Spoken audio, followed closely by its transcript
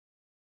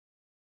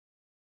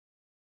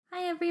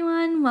Hi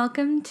everyone,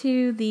 welcome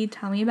to the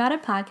Tell Me About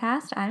It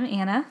podcast. I'm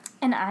Anna.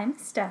 And I'm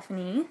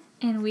Stephanie.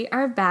 And we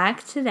are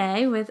back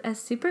today with a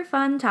super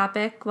fun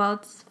topic. Well,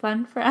 it's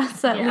fun for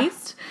us at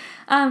least.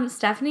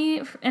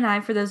 Stephanie and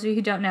I, for those of you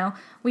who don't know,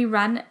 we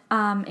run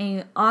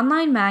a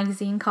online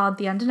magazine called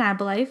The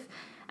Undeniable Life,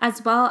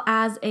 as well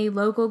as a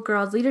local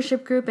girls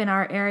leadership group in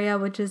our area,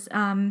 which is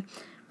right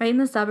in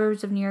the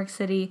suburbs of New York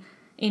City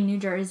in New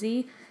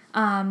Jersey.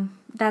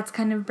 That's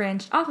kind of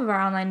branched off of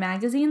our online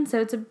magazine, so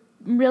it's a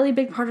really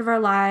big part of our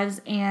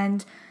lives,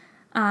 and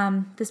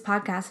this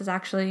podcast has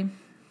actually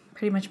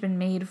pretty much been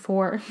made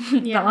for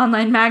the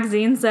online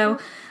magazine, so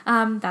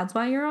that's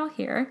why you're all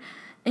here.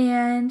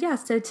 And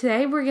so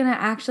today we're going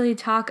to actually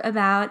talk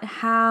about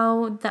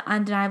how the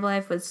Undeniable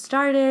Life was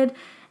started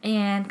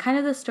and kind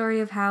of the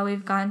story of how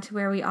we've gotten to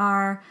where we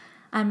are,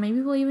 and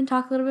maybe we'll even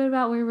talk a little bit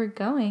about where we're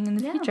going in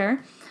the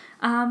future.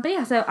 So I'm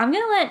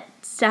going to let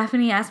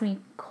Stephanie ask me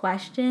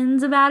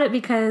questions about it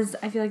because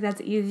I feel like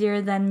that's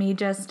easier than me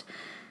just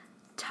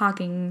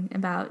talking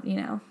about,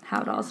 how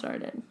it all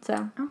started.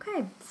 So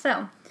okay,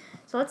 so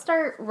let's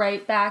start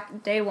right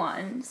back day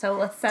one. So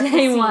let's set the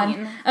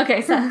scene.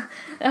 Okay, so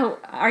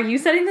are you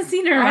setting the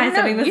scene or am I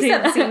setting the scene? You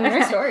set the scene in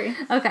your story.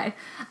 Okay,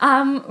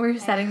 we're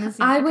setting the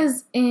scene. I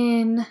was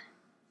in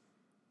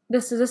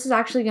this is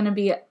actually going to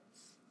be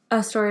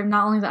a story of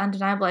not only the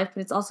Undeniable Life,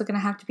 but it's also going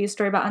to have to be a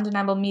story about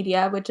Undeniable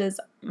Media, which is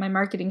my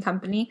marketing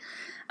company.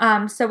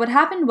 So what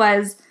happened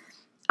was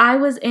I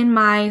was in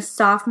my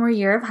sophomore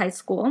year of high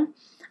school.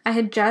 I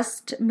had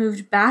just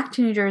moved back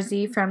to New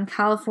Jersey from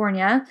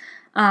California.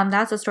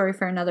 That's a story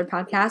for another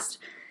podcast.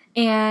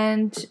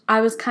 And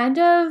I was kind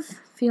of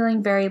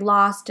feeling very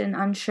lost and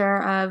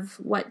unsure of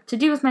what to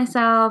do with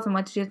myself and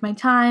what to do with my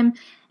time.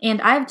 And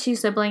I have two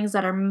siblings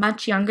that are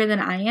much younger than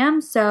I am.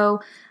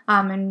 So,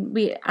 and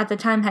we at the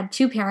time had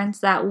two parents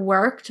that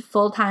worked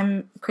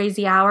full-time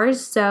crazy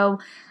hours. So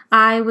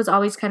I was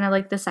always kind of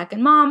like the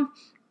second mom.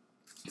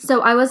 So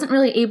I wasn't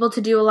really able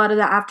to do a lot of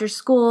the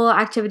after-school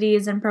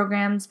activities and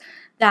programs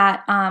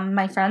that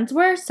my friends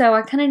were, so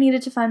I kind of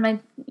needed to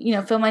find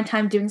fill my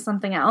time doing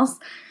something else.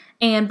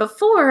 And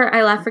before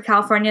I left for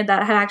California,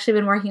 that I had actually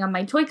been working on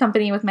my toy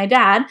company with my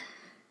dad.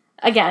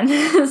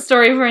 Again,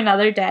 story for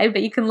another day,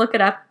 but you can look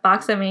it up,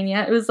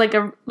 Boxomania. It was like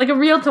a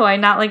real toy,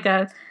 not like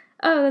a,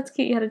 oh, that's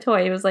cute, you had a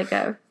toy. It was like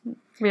a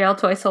real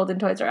toy sold in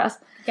Toys R Us.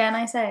 Again,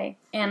 I say,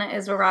 Anna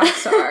is a rock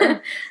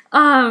star.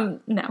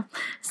 No.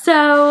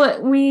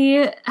 So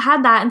we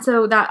had that, and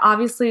so that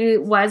obviously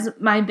was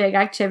my big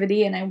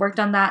activity, and I worked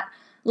on that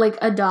like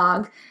a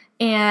dog.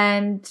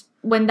 And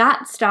when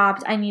that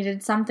stopped, I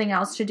needed something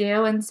else to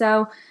do. And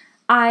so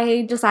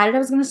I decided I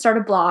was going to start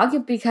a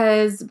blog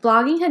because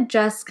blogging had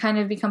just kind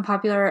of become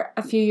popular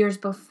a few years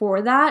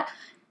before that.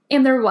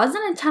 And there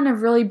wasn't a ton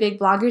of really big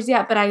bloggers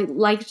yet, but I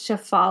liked to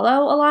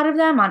follow a lot of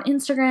them on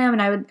Instagram, and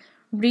I would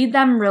read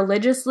them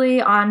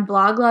religiously on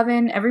Blog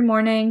Lovin' every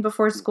morning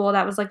before school.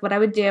 That was like what I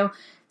would do.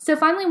 So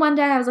finally one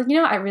day I was like,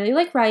 I really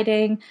like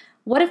writing.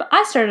 What if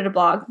I started a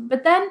blog?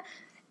 But then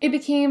it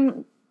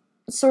became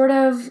sort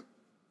of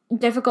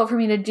difficult for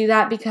me to do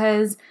that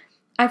because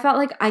I felt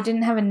like I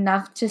didn't have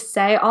enough to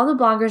say. All the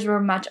bloggers were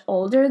much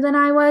older than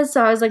I was,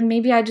 so I was like,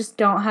 maybe I just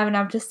don't have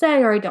enough to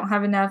say, or I don't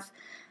have enough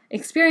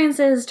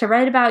experiences to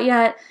write about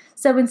yet.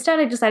 So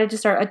instead I decided to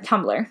start a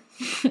Tumblr.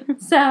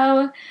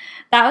 So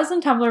that was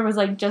when Tumblr was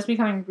like just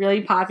becoming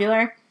really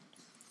popular.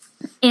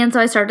 And so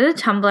I started a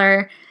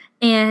Tumblr,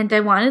 and I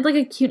wanted like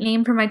a cute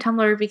name for my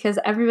Tumblr because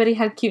everybody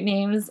had cute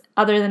names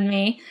other than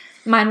me.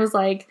 Mine was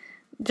like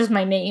just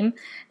my name.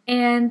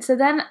 And so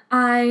then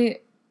I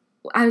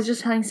was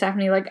just telling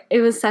Stephanie, like, it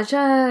was such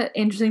a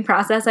interesting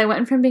process. I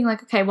went from being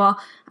like, okay, well,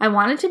 I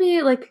want it to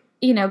be like,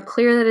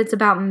 clear that it's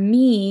about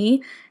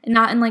me, and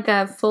not in like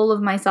a full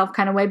of myself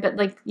kind of way, but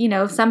like,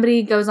 if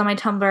somebody goes on my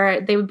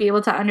Tumblr, they would be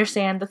able to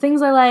understand the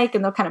things I like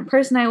and the kind of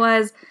person I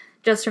was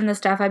just from the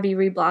stuff I'd be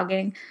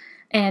reblogging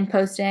and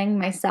posting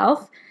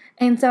myself.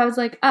 And so I was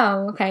like,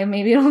 oh, okay,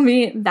 maybe it'll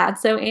be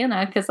That's So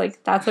Anna, because,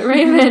 like, that's what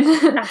Raymond.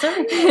 That's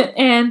what Raymond.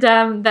 And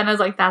then I was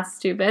like, that's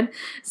stupid.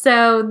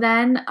 So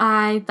then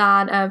I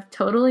thought of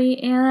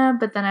Totally Anna,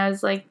 but then I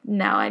was like,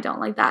 no, I don't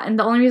like that. And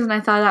the only reason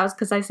I thought of that was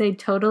because I say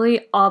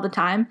totally all the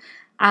time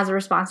as a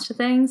response to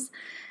things.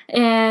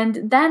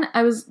 And then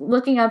I was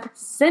looking up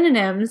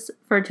synonyms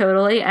for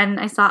totally, and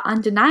I saw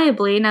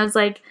undeniably, and I was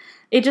like,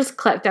 it just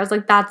clicked. I was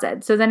like, that's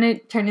it. So then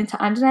it turned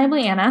into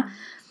Undeniably Anna.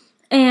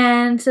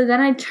 And so then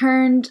I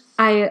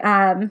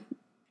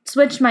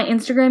switched my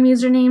Instagram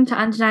username to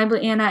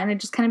Undeniably Anna, and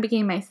it just kind of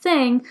became my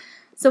thing.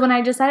 So when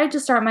I decided to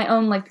start my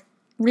own, like,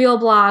 real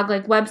blog,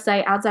 like,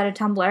 website outside of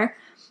Tumblr,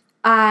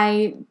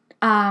 I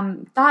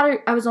thought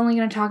I was only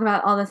going to talk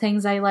about all the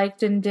things I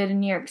liked and did in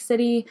New York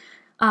City,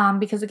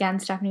 because, again,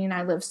 Stephanie and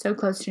I live so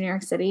close to New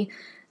York City.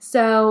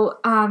 So,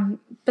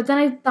 but then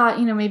I thought,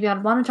 maybe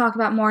I'd want to talk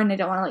about more, and I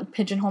don't want to, like,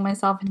 pigeonhole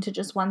myself into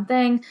just one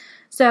thing.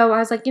 So I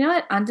was like, you know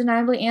what,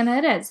 Undeniably Anna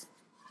it is.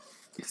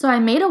 So I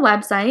made a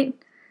website,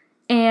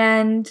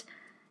 and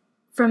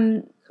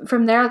from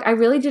from there, like, I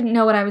really didn't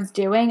know what I was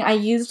doing. I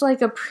used,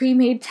 like, a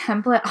pre-made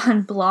template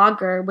on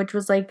Blogger, which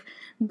was, like,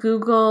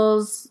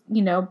 Google's,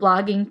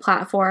 blogging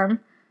platform.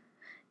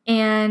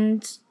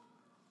 And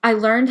I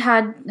learned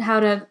how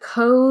to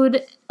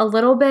code a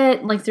little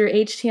bit, like, through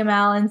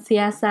HTML and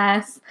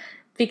CSS,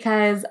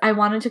 because I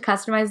wanted to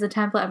customize the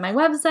template of my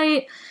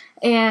website.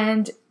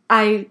 And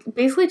I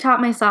basically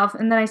taught myself,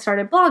 and then I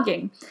started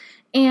blogging.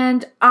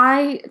 And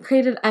I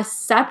created a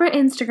separate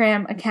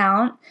Instagram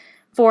account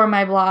for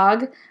my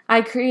blog.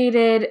 I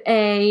created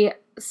a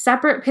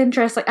separate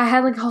Pinterest. Like, I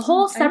had, like, a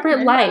whole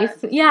separate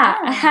life. Yeah,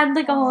 I had,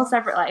 like, a whole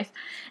separate life.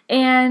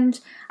 And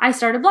I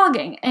started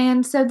blogging.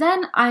 And so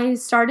then I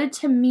started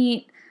to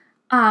meet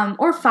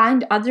or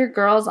find other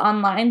girls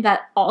online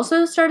that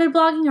also started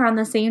blogging around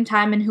the same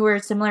time and who were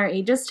similar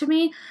ages to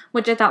me,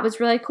 which I thought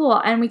was really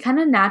cool. And we kind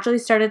of naturally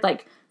started,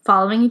 like,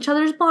 following each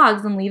other's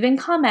blogs and leaving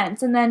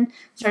comments, and then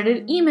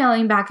started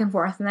emailing back and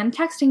forth and then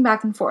texting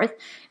back and forth.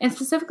 And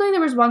specifically,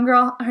 there was one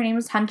girl, her name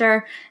was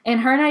Hunter,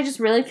 and her and I just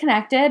really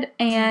connected,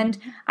 and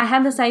I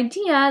had this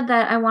idea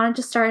that I wanted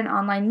to start an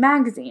online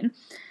magazine.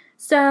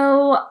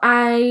 So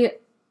I,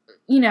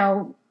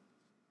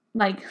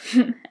 like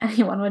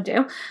anyone would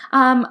do,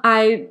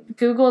 I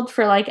Googled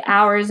for, like,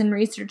 hours and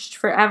researched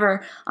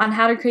forever on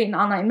how to create an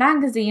online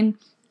magazine,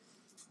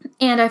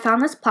 and I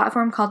found this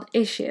platform called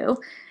Issue.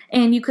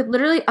 And you could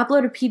literally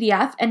upload a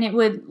PDF and it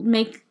would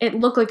make it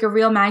look like a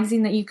real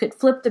magazine that you could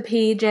flip the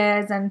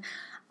pages. And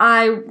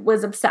I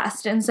was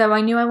obsessed. And so I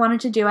knew I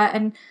wanted to do it.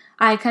 And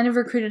I kind of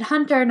recruited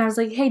Hunter and I was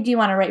like, hey, do you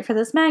want to write for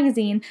this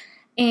magazine?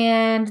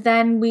 And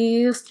then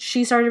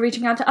she started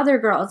reaching out to other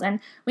girls. And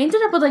we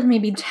ended up with, like,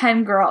 maybe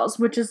 10 girls,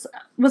 which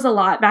was a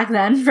lot back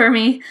then for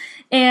me.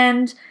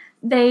 And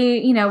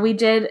we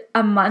did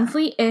a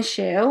monthly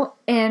issue,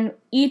 and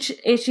each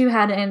issue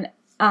had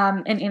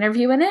an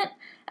interview in it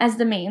as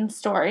the main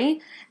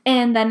story,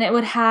 and then it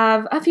would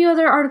have a few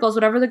other articles,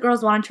 whatever the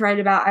girls wanted to write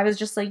about. I was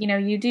just like,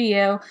 you do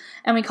you,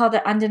 and we called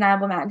it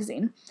Undeniable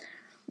Magazine.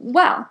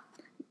 Well,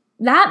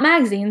 that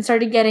magazine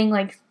started getting,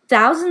 like,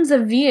 thousands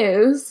of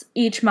views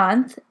each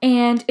month,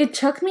 and it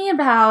took me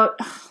about,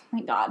 oh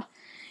my god,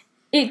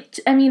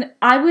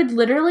 I would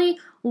literally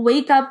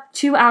wake up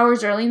 2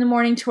 hours early in the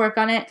morning to work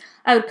on it.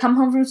 I would come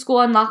home from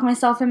school and lock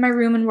myself in my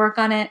room and work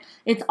on it.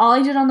 It's all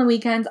I did on the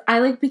weekends. I,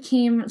 like,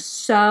 became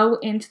so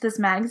into this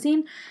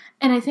magazine.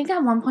 And I think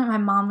at one point my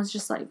mom was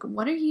just like,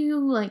 what are you,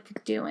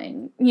 like,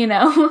 doing?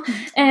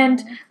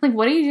 And, like,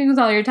 what are you doing with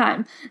all your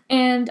time?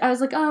 And I was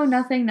like, oh,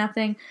 nothing.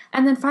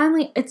 And then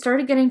finally it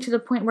started getting to the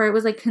point where it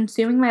was, like,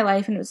 consuming my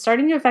life, and it was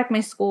starting to affect my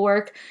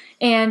schoolwork.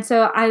 And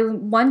so I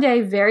one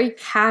day very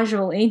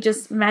casually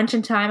just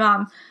mentioned to my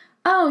mom,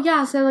 oh,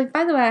 yeah, so, like,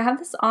 by the way, I have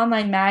this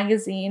online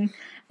magazine.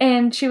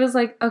 And she was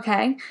like,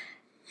 okay.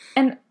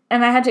 And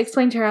I had to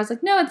explain to her, I was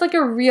like, no, it's, like,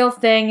 a real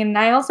thing. And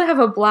I also have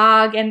a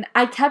blog. And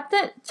I kept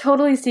it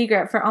totally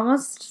secret for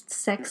almost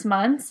 6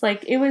 months.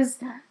 Like, it was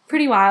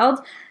pretty wild.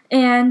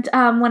 And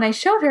when I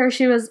showed her,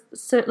 she was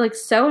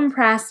so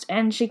impressed.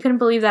 And she couldn't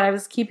believe that I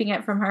was keeping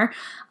it from her.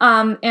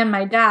 And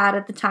my dad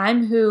at the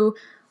time, who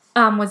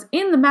was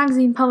in the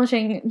magazine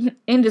publishing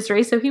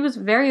industry. So he was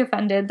very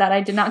offended that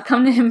I did not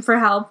come to him for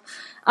help.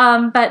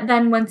 But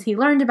then once he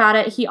learned about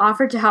it, he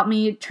offered to help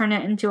me turn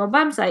it into a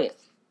website,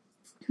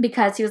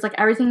 because he was like,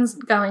 everything's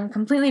going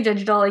completely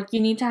digital. Like, you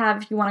need to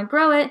have, if you want to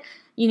grow it,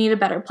 you need a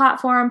better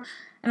platform.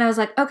 And I was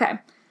like, okay.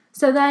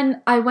 So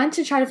then I went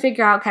to try to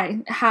figure out, okay,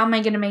 how am I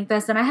going to make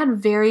this? And I had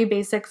very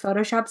basic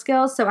Photoshop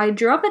skills. So I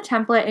drew up a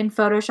template in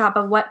Photoshop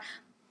of what,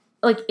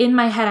 like, in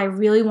my head, I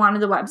really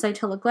wanted the website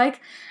to look like.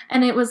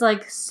 And it was,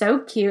 like, so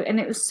cute. And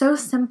it was so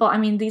simple. I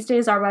mean, these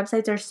days our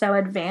websites are so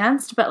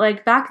advanced, but,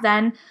 like, back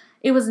then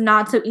it was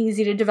not so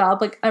easy to develop,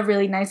 like, a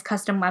really nice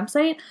custom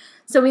website.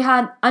 So we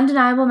had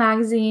Undeniable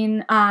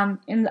Magazine on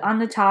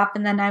the top,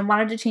 and then I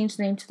wanted to change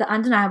the name to the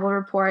Undeniable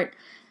Report.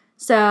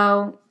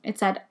 So it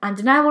said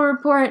Undeniable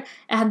Report.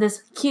 It had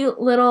this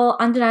cute little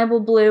undeniable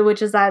blue,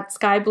 which is that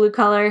sky blue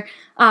color,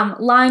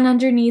 line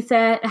underneath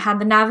it. It had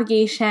the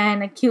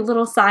navigation, a cute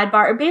little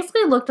sidebar. It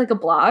basically looked like a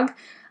blog,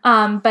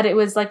 but it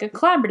was like a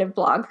collaborative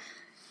blog.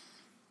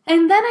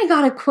 And then I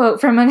got a quote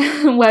from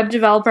a web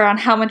developer on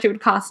how much it would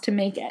cost to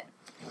make it.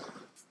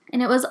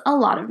 And it was a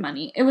lot of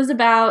money. It was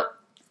about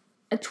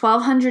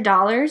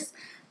 $1,200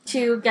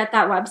 to get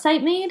that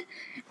website made.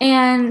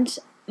 And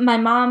my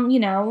mom,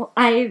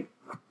 I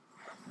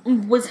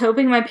was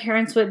hoping my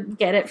parents would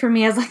get it for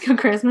me as, like, a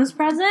Christmas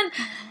present.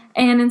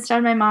 And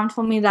instead my mom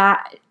told me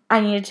that I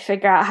needed to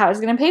figure out how I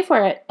was going to pay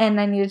for it. And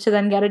I needed to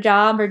then get a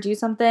job or do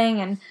something.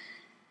 And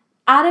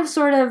out of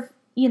sort of,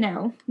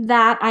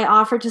 that, I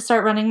offered to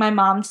start running my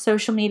mom's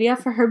social media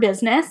for her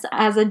business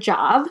as a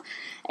job.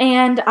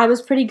 And I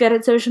was pretty good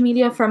at social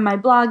media from my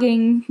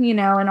blogging,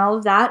 and all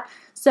of that.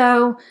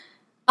 So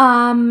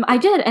I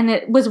did, and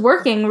it was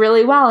working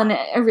really well, and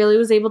I really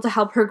was able to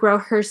help her grow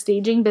her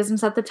staging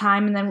business at the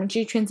time. And then when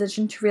she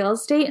transitioned to real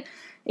estate,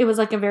 it was,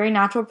 like, a very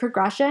natural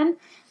progression.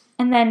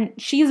 And then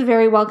she's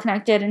very well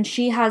connected, and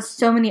she has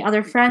so many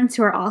other friends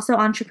who are also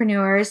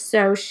entrepreneurs.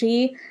 So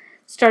she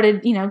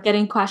started,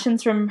 getting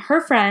questions from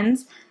her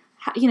friends.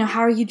 how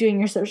are you doing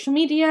your social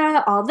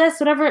media, all this,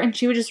 whatever. And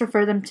she would just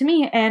refer them to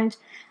me. And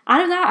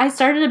out of that, I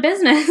started a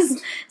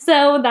business.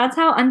 So that's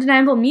how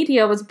Undeniable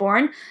Media was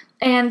born.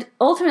 And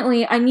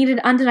ultimately, I needed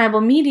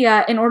Undeniable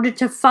Media in order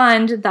to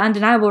fund the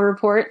Undeniable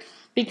Report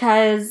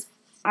because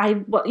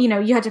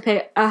you had to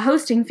pay a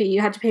hosting fee.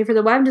 You had to pay for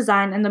the web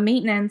design and the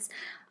maintenance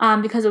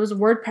because it was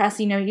WordPress.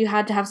 You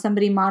had to have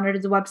somebody monitor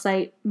the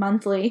website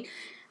monthly.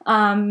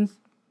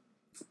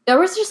 There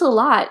was just a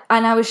lot,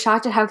 and I was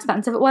shocked at how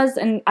expensive it was,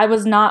 and I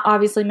was not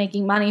obviously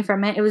making money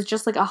from it. It was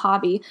just like a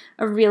hobby,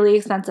 a really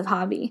expensive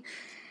hobby.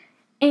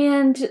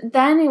 And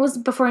then it was,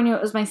 before I knew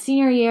it was my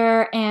senior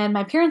year, and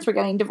my parents were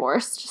getting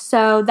divorced.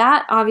 So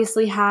that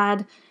obviously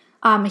had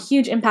a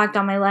huge impact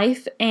on my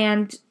life,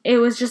 and it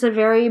was just a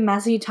very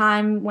messy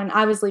time when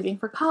I was leaving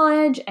for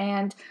college,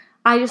 and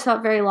I just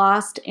felt very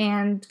lost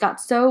and got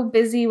so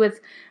busy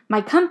with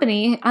my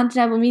company.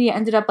 Undeniable Media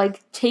ended up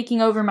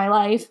taking over my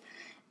life,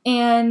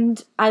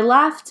 and I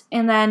left,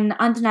 and then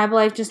Undeniable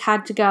Life just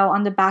had to go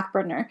on the back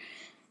burner.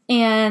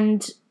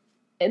 And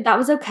that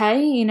was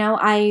okay.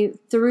 I,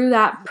 through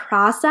that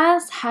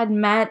process, had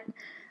met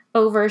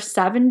over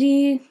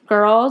 70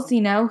 girls,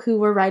 who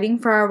were writing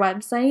for our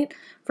website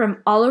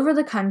from all over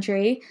the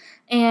country.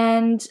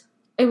 And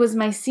it was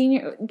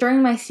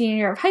during my senior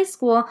year of high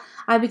school,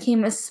 I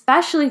became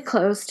especially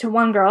close to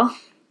one girl.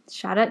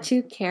 Shout out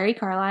to Carrie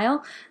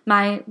Carlisle,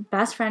 my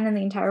best friend in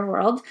the entire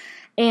world.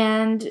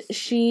 And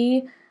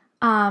she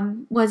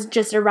was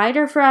just a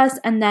writer for us.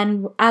 And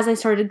then as I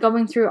started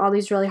going through all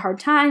these really hard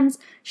times,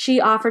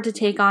 she offered to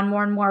take on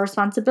more and more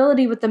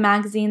responsibility with the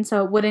magazine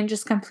so it wouldn't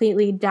just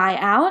completely die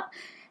out.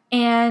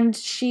 And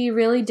she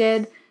really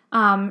did,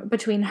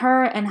 between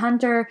her and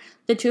Hunter,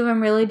 the two of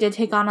them really did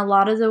take on a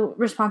lot of the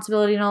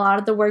responsibility and a lot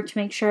of the work to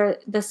make sure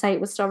the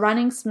site was still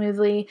running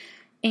smoothly.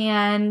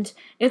 And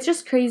it's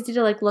just crazy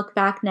to look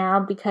back now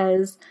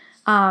because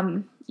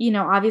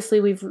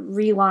obviously we've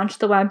relaunched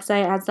the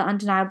website as the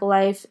Undeniable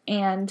Life,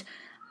 and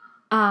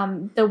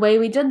the way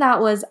we did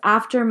that was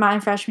after my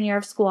freshman year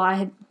of school. I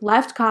had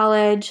left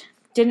college,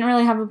 didn't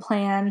really have a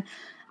plan,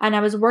 and I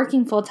was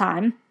working full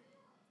time.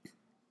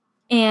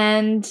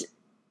 And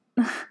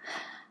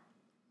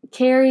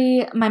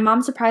Carrie, my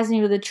mom surprised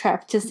me with a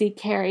trip to see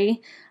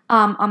Carrie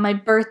on my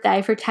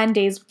birthday for 10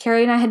 days.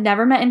 Carrie and I had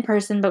never met in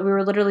person, but we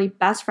were literally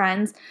best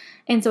friends.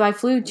 And so I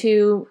flew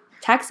to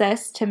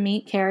Texas to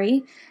meet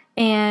Carrie.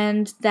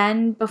 And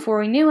then before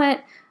we knew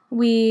it,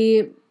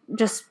 we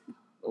just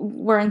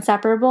were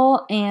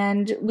inseparable,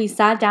 and we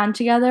sat down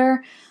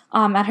together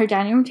at her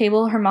dining room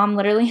table. Her mom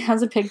literally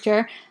has a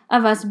picture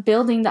of us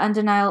building the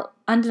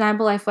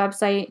Undeniable Life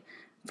website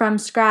from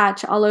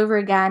scratch all over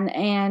again,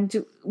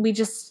 and we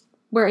just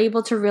were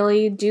able to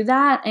really do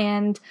that.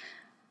 And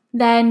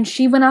then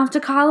she went off to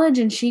college,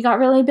 and she got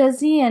really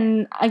busy,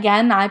 and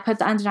again, I put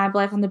the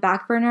Undeniable Life on the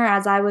back burner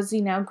as I was,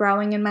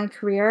 growing in my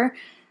career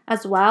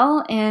as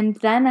well. And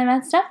then I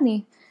met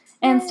Stephanie,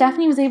 and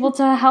Stephanie was able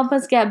to help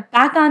us get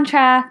back on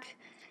track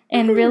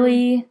and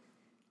really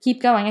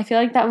keep going. I feel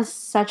like that was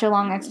such a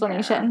long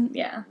explanation.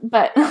 Yeah.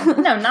 But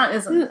no, not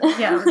isn't.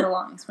 Yeah, it was a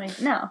long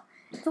explanation. No,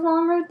 it's a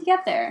long road to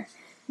get there.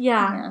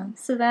 Yeah.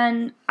 So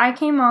then I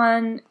came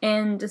on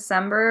in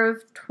December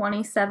of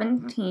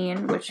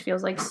 2017, which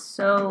feels like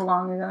so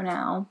long ago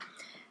now.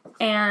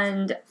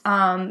 And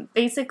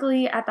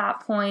basically at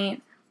that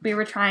point, we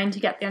were trying to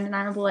get the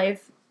Undeniable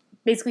Life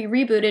basically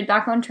rebooted,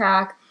 back on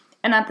track.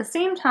 And at the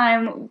same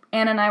time,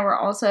 Anne and I were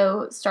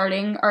also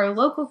starting our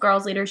local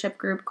girls leadership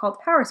group called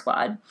Power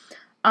Squad.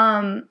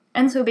 And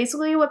so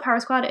basically what Power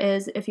Squad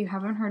is, if you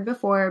haven't heard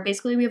before,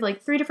 basically we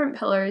have 3 different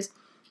pillars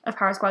of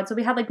Power Squad. So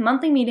we had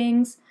monthly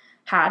meetings,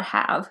 we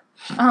have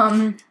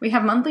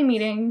monthly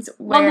meetings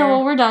where...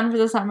 Well, we're done for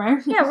the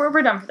summer. Yeah,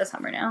 we're done for the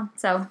summer now,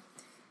 so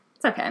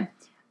it's okay.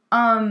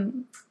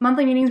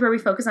 Monthly meetings where we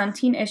focus on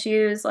teen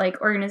issues like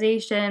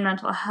organization,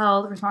 mental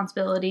health,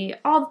 responsibility,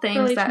 all the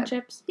things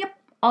relationships.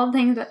 All the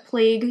things that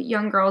plague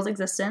young girls'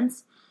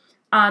 existence.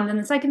 Then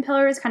the second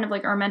pillar is kind of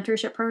our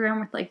mentorship program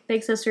with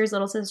big sisters,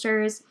 little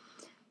sisters,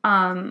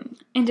 and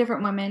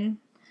different women.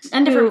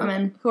 And different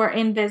women who are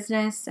in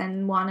business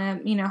and want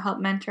to, help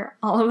mentor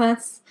all of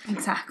us.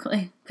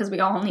 Exactly, because we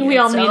all need it. We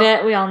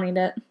all need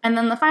it. And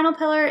then the final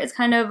pillar is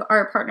kind of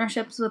our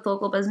partnerships with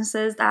local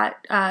businesses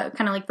that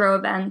kind of grow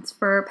events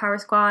for Power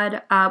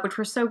Squad, which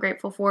we're so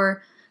grateful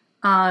for.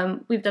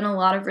 We've done a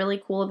lot of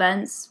really cool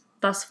events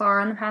thus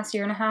far in the past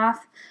year and a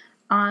half.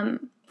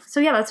 So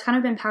yeah, that's kind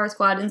of been Power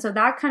Squad, and so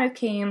that kind of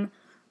came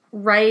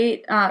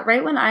right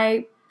when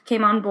I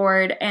came on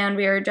board, and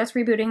we were just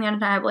rebooting the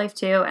Undeniable Life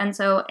too, and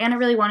so Anna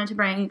really wanted to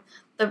bring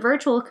the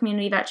virtual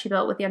community that she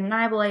built with the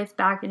Undeniable Life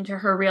back into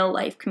her real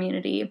life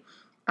community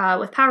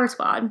with Power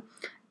Squad.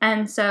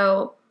 And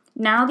so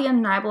now the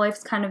Undeniable Life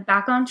is kind of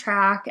back on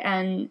track,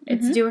 and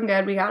it's doing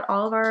good. We got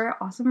all of our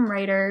awesome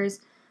writers,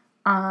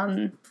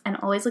 and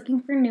always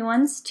looking for new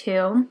ones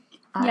too.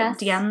 Yes.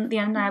 DM the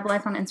Undeniable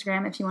Life on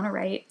Instagram if you want to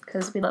write,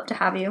 because we'd love to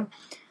have you.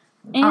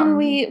 And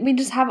we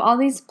just have all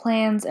these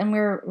plans, and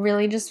we're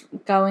really just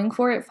going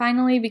for it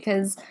finally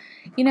because,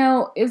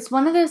 it's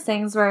one of those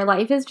things where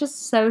life is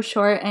just so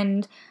short,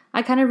 and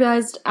I kind of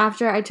realized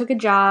after I took a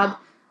job,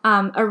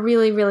 a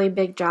really, really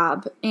big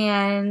job,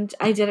 and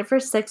I did it for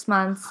 6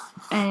 months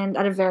and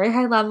at a very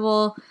high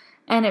level,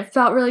 and it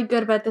felt really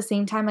good, but at the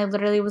same time, I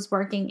literally was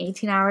working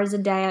 18 hours a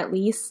day at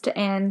least,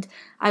 and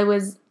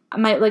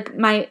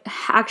my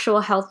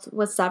actual health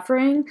was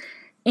suffering,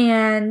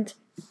 and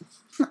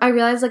I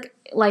realized, like,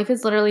 life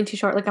is literally too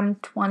short. Like, I'm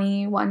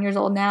 21 years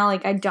old now.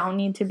 Like, I don't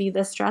need to be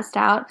this stressed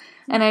out.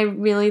 And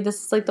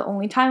this is, like, the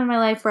only time in my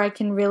life where I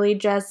can really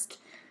just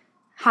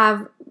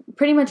have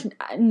pretty much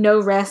no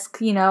risk,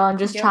 I'm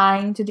just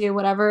trying to do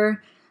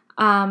whatever,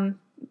 I'm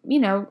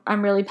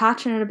really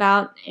passionate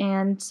about.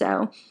 And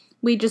so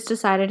we just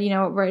decided,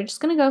 we're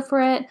just going to go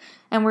for it,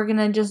 and we're going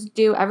to just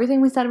do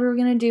everything we said we were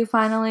going to do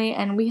finally,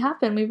 and we have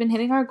been. We've been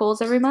hitting our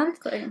goals every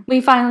month. Exactly.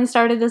 We finally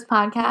started this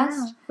podcast.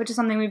 Yeah, which is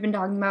something we've been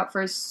talking about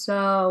for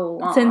so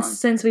long.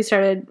 Since we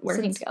started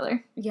working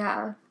together.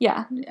 Yeah.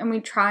 Yeah. And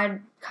we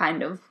tried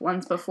kind of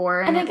once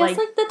before. And I guess,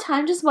 the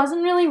time just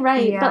wasn't really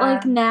right,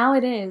 but, now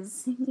it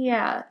is.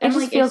 Yeah. It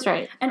just feels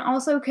right. And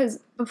also because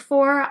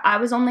before, I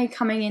was only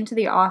coming into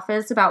the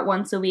office about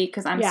once a week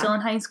because I'm still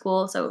in high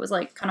school, so it was,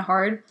 kind of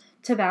hard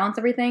to balance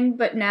everything.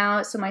 But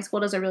now, so my school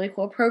does a really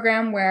cool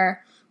program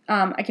where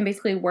I can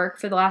basically work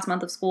for the last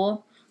month of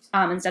school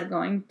instead of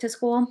going to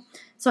school.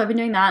 So I've been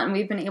doing that, and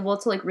we've been able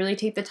to really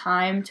take the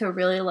time to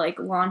really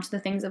launch the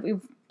things that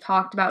we've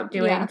talked about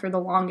doing for the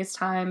longest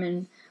time,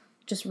 and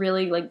just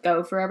really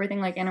go for everything,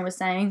 like Anna was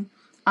saying.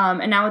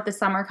 And now with the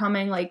summer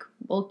coming,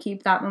 we'll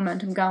keep that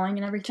momentum going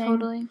and everything.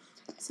 Totally.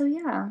 So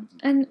yeah.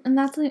 And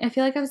that's something I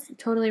feel like I was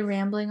totally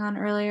rambling on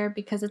earlier,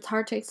 because it's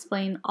hard to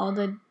explain all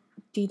the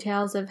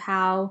details of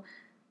how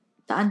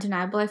the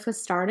Undeniable Life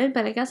was started,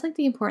 but I guess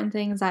the important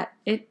thing is that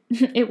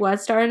it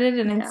was started,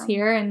 and it's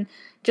here, and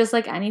just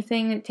like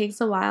anything, it takes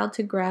a while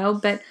to grow,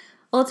 but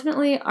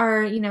ultimately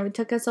it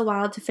took us a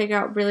while to figure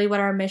out really what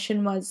our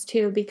mission was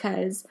too,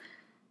 because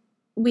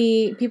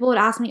people would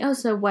ask me,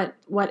 so what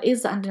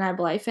is the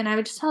Undeniable Life? And I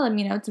would just tell them,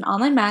 it's an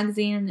online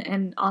magazine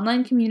and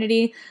online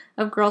community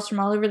of girls from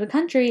all over the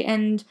country,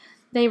 and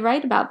they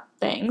write about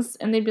things.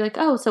 And they'd be like,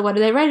 so what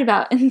do they write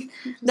about? And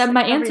then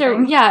my answer,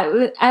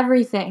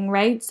 everything,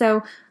 right?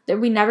 So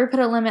we never put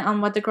a limit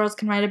on what the girls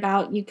can write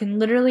about. You can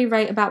literally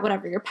write about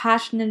whatever you're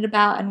passionate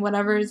about and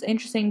whatever is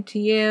interesting to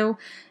you.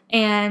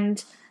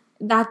 And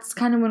that's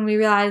kind of when we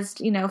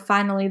realized,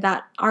 finally,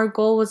 that our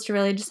goal was to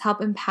really just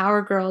help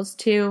empower girls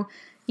to,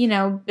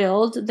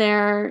 build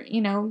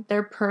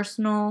their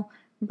personal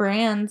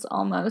brands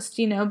almost,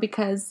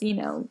 because,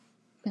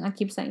 I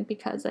keep saying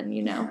because,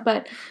 and,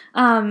 but,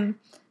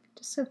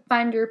 just to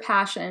find your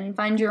passion,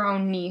 find your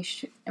own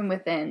niche and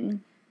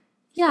within.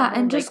 Yeah,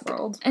 and just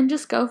go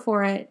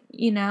for it,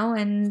 and I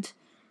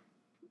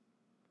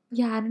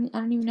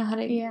don't even know how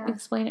to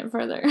explain it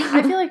further.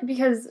 I feel like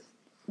because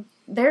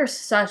there's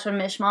such a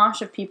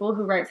mishmash of people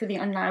who write for the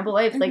Undeniable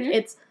Life,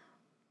 it's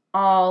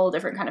all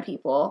different kind of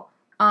people.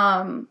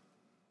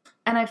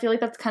 And I feel like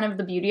that's kind of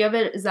the beauty of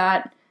it, is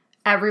that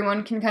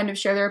everyone can kind of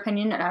share their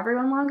opinion, and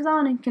everyone logs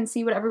on and can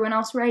see what everyone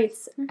else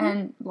writes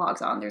and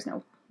logs on.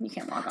 You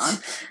can't log on.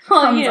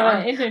 Well, I you know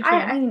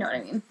what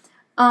I mean.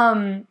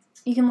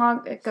 You can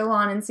go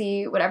on and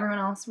see what everyone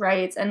else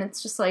writes, and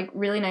it's just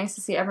really nice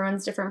to see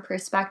everyone's different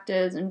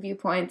perspectives and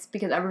viewpoints,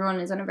 because everyone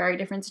is in a very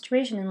different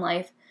situation in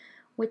life,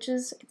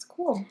 it's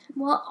cool.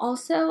 Well,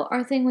 also,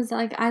 our thing was,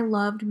 I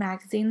loved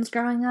magazines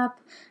growing up.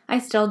 I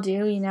still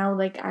do,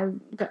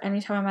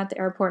 anytime I'm at the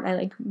airport,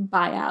 I,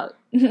 buy out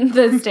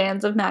the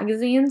stands of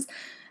magazines.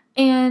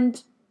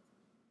 And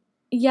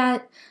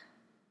yet,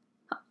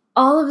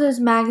 all of those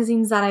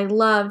magazines that I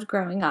loved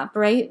growing up,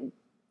 right?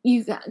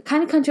 You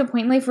kind of come to a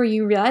point in life where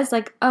you realize,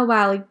 oh,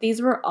 wow, these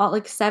were all,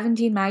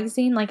 17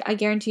 magazine. I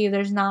guarantee you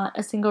there's not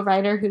a single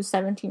writer who's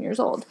 17 years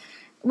old.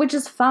 Which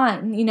is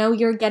fun,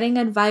 you're getting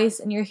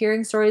advice and you're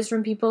hearing stories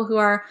from people who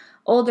are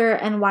older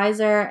and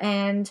wiser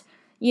and,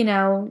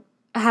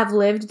 have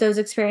lived those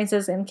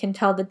experiences and can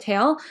tell the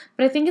tale.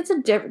 But I think it's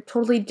a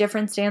totally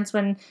different stance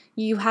when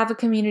you have a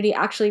community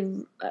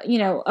actually,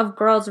 of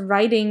girls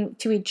writing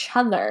to each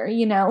other,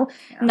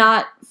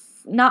 not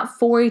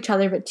for each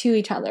other, but to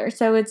each other.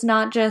 So it's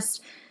not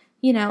just,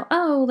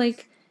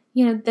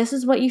 this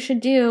is what you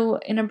should do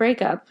in a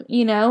breakup.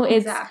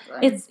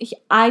 It's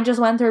I just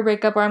went through a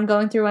breakup, or I'm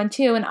going through one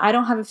too, and I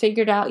don't have it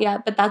figured out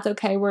yet, but that's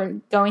okay. We're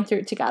going through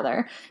it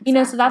together.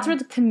 So that's where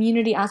the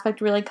community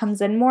aspect really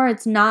comes in more.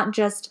 It's not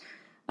just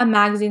a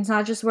magazine. It's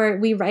not just where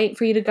we write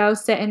for you to go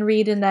sit and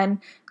read and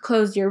then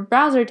close your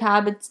browser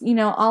tab. It's,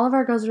 all of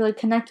our girls really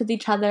connect with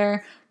each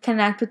other,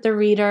 connect with the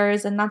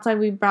readers, and that's why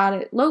we brought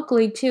it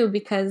locally too,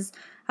 because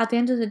at the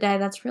end of the day,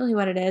 that's really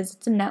what it is.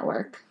 It's a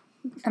network.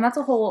 And that's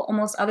a whole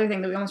almost other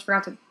thing that we almost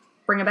forgot to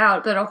bring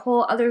about, but a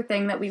whole other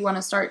thing that we want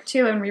to start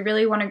too, and we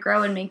really want to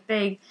grow and make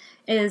big,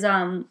 is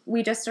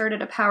we just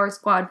started a Power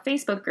Squad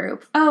Facebook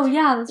group. Oh,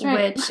 yeah, that's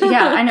right. Which,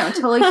 I know,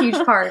 totally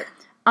huge part.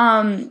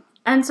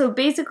 And so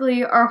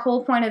basically our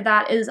whole point of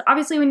that is,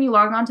 obviously when you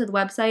log on to the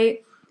website,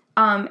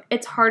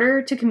 it's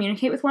harder to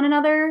communicate with one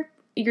another,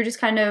 you're just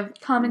kind of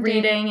Commenting.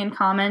 reading and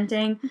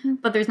commenting,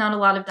 but there's not a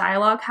lot of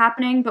dialogue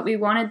happening. But we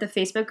wanted the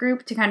Facebook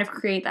group to kind of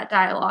create that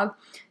dialogue.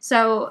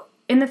 So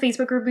in the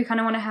Facebook group, we kind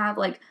of want to have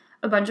like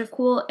a bunch of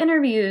cool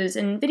interviews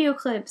and video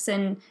clips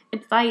and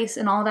advice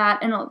and all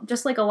that, and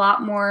just like a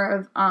lot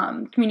more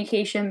of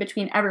communication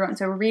between everyone,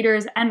 so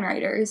readers and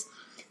writers,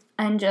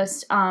 and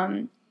just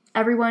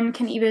everyone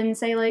can even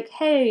say like,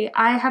 hey,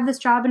 I have this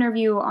job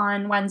interview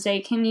on Wednesday,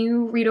 can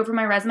you read over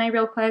my resume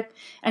real quick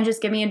and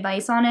just give me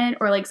advice on it,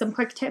 or like some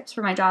quick tips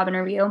for my job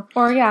interview,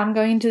 or I'm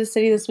going to the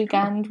city this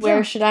weekend,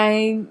 where should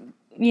I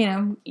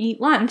eat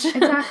lunch?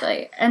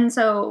 Exactly. And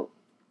so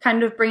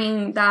kind of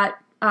bringing that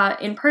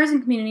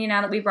in-person community, now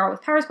that we brought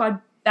with Power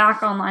Squad,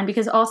 back online,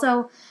 because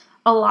also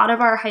a lot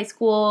of our high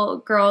school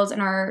girls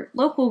in our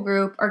local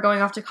group are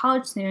going off to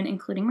college soon,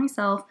 including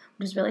myself,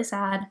 which is really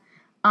sad.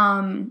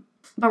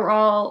 But we're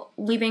all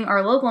leaving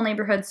our local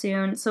neighborhood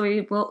soon, so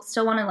we will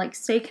still want to like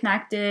stay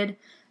connected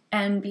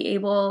and be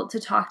able to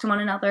talk to one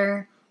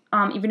another,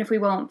 even if we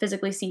won't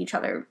physically see each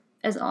other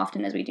as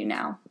often as we do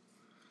now.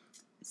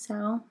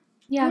 So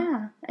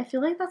yeah, I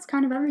feel like that's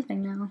kind of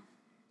everything now.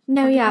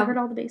 No, we covered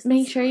all the bases.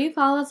 Make sure you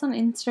follow us on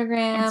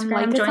Instagram,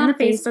 like us join on the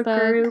Facebook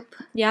group.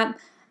 Yep.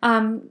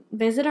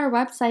 Visit our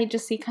website,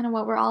 just see kind of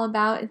what we're all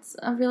about. It's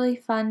a really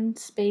fun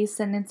space,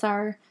 and it's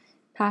our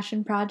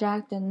passion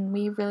project, and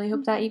we really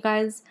hope that you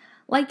guys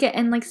like it.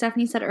 And like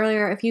Stephanie said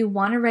earlier, if you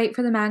want to write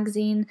for the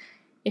magazine,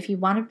 if you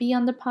want to be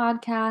on the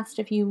podcast,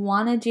 if you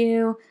want to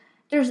do,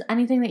 there's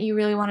anything that you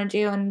really want to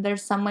do, and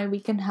there's some way we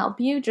can help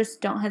you,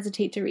 just don't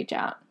hesitate to reach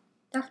out.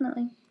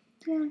 Definitely.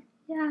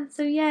 Yeah,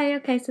 so yay.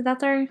 Okay, so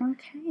that's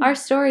our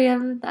story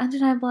of the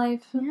undeniable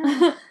life.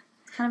 Yeah.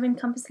 Kind of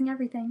encompassing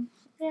everything.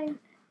 Yay.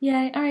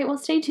 Yay. All right, well,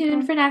 stay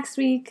tuned for next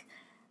week.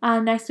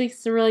 Next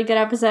week's a really good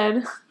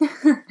episode.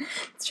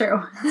 It's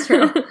true.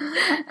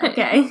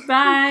 Okay.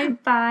 Bye.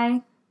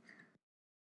 Bye.